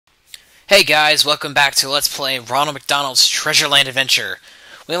Hey guys, welcome back to Let's Play Ronald McDonald's Treasureland Adventure.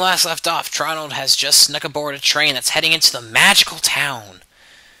 When we last left off, Ronald has just snuck aboard a train that's heading into the magical town.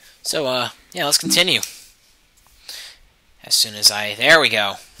 So, yeah, let's continue. As soon as there we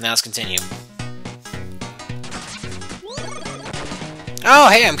go. Now let's continue. Oh,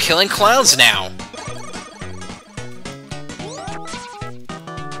 hey, I'm killing clowns now!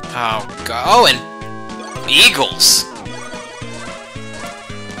 Oh, God. Oh, and eagles!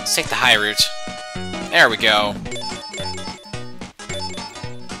 Let's take the high route. There we go.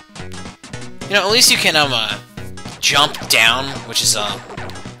 You know, at least you can, jump down, which is, Well,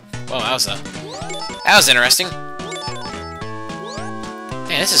 that was interesting.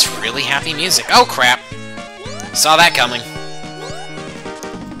 Man, this is really happy music. Oh, crap! Saw that coming.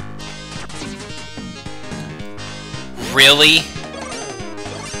 Really?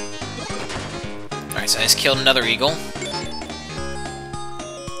 Alright, so I just killed another eagle.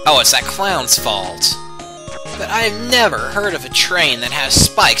 Oh, it's that clown's fault. But I've never heard of a train that has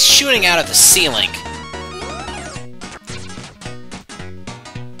spikes shooting out of the ceiling.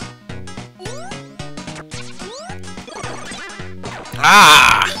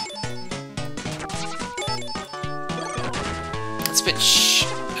 Ah! That's a bit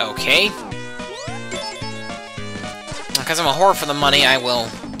okay. Because I'm a whore for the money, I will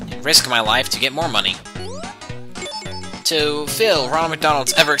risk my life to get more money. To fill Ronald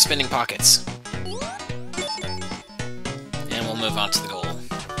McDonald's ever-expanding pockets. And we'll move on to the goal.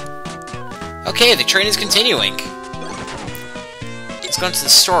 Okay, the train is continuing. Let's go into the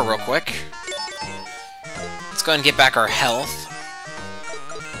store real quick. Let's go ahead and get back our health.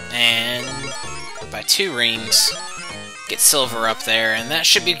 And buy 2 rings. Get silver up there, and that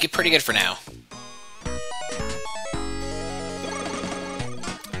should be pretty good for now.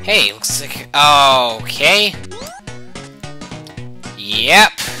 Hey, looks like... Okay.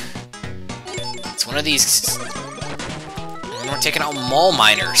 Yep. It's one of these... We're taking out mole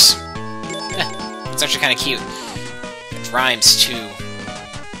miners. It's actually kind of cute. It rhymes, too.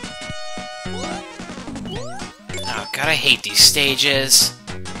 Oh, God, I hate these stages.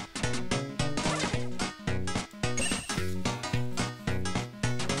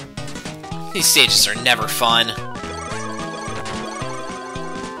 These stages are never fun.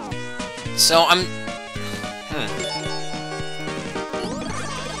 So, I'm...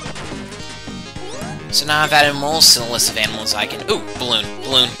 So now I've added moles to the list of animals I can... Ooh, balloon.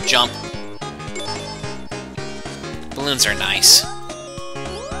 Balloon. Jump. Balloons are nice.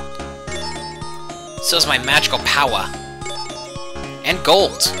 So is my magical power. And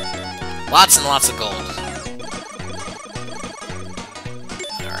gold. Lots and lots of gold.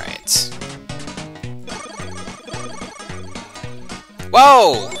 Alright.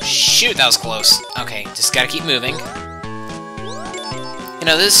 Whoa! Shoot, that was close. Okay, just gotta keep moving. You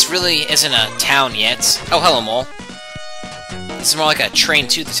know, this really isn't a town yet. Oh, hello, mole. This is more like a train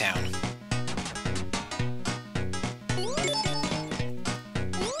to the town.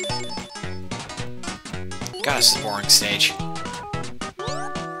 God, this is a boring stage.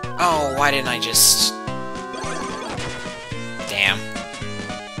 Oh, why didn't I just... Damn.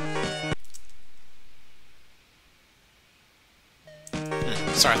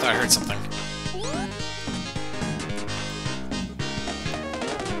 Sorry, I thought I heard something.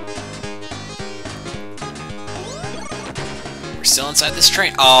 We're still inside this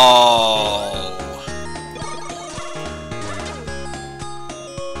train. Oh.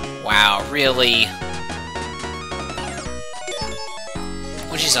 Wow, really?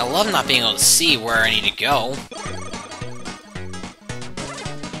 Well, geez, I love not being able to see where I need to go.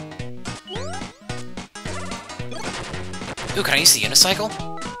 Ooh, can I use the unicycle?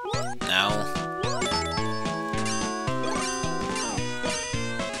 No.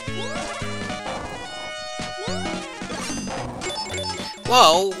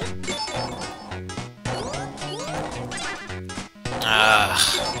 Whoa!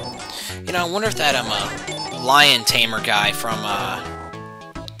 You know, I wonder if that, lion tamer guy from,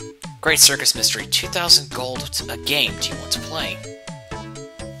 Great Circus Mystery, 2,000 gold a game do you want to play?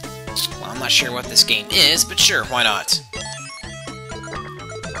 Well, I'm not sure what this game is, but sure, why not?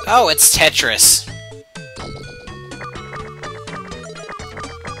 Oh, it's Tetris.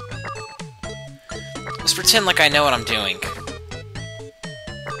 Let's pretend like I know what I'm doing.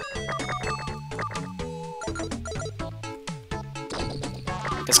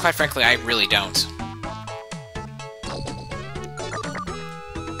 Because quite frankly, I really don't.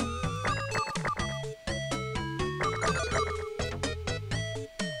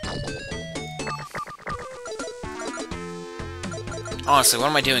 Honestly, what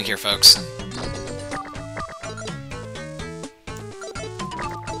am I doing here, folks?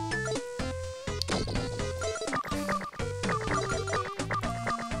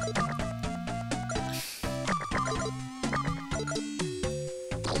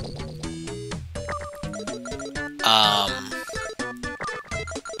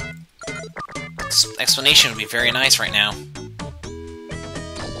 explanation would be very nice right now.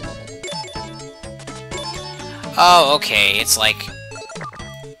 Oh, okay, it's like...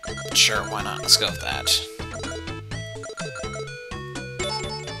 Sure, why not? Let's go with that.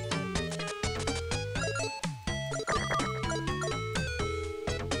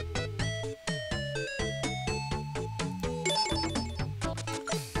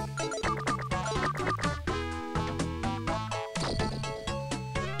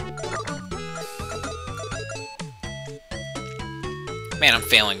 Man, I'm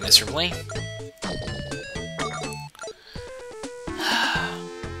failing miserably.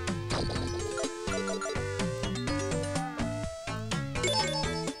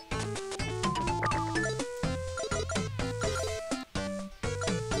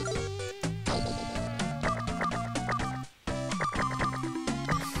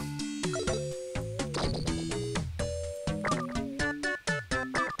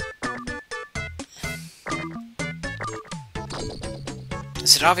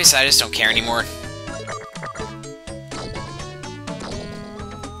 Is it obvious I just don't care anymore?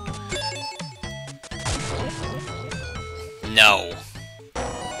 No.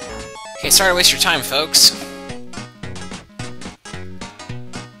 Okay, sorry to waste your time, folks.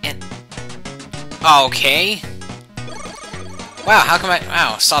 And... Okay. Wow, how come I...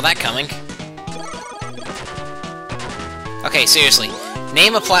 Wow, saw that coming. Okay, seriously.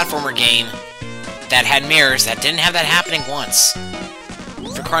 Name a platformer game that had mirrors that didn't have that happening once.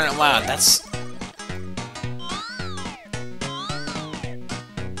 For crying out loud, that's...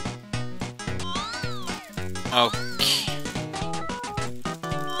 Okay.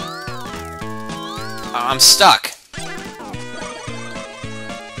 I'm stuck.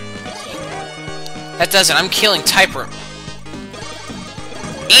 That does it. I'm killing Typer.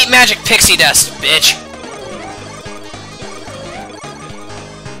 Eat magic pixie dust, bitch!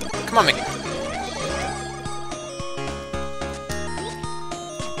 Come on, Mick.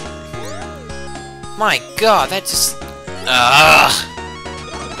 My god, that just... Ugh!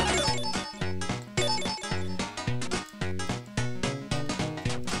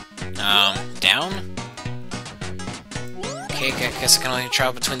 Down? Okay, I guess I can only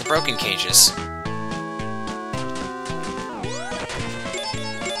travel between the broken cages.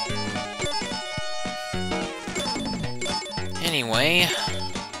 Anyway...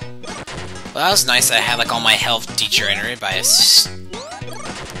 Well, that was nice that I had, like, all my health degenerated by a...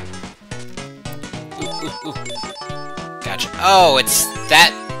 Ooh. Gotcha. Oh, it's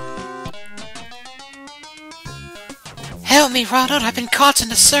that... Help me, Ronald! I've been caught in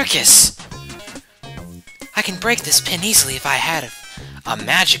the circus! I can break this pin easily if I had a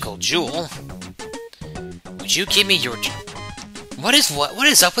magical jewel. Would you give me your... What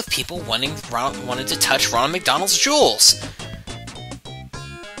is up with people wanting to touch Ronald McDonald's jewels?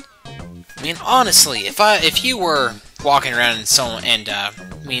 I mean, honestly, if you were walking around and I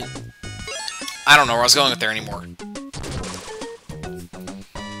mean, I don't know where I was going with there anymore.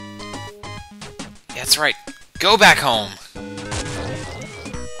 Yeah, that's right. Go back home.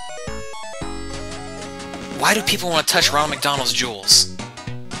 Why do people want to touch Ronald McDonald's jewels?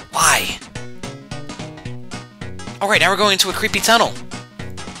 Why? Alright, now we're going into a creepy tunnel.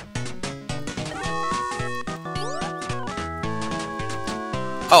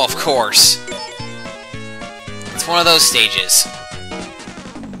 Oh, of course. It's one of those stages.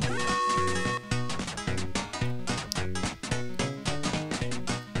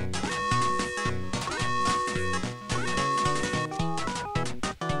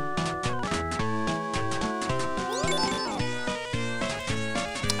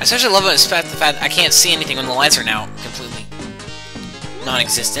 I especially love the fact I can't see anything when the lights are now completely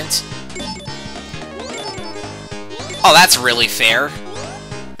non-existent. Oh, that's really fair.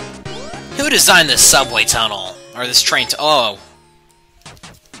 Who designed this subway tunnel? Or this train oh.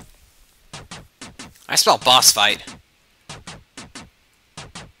 I spell boss fight.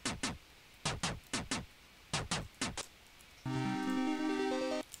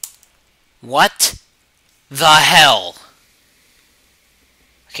 What the hell?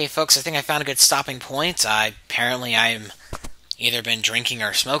 Okay, folks, I think I found a good stopping point. Apparently I'm either been drinking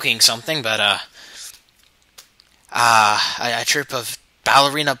or smoking something, but, a troop of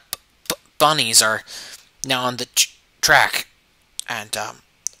ballerina bunnies are now on the track, and,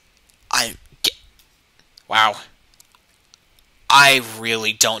 wow. I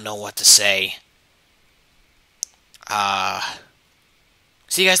really don't know what to say.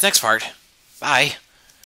 See you guys next part. Bye.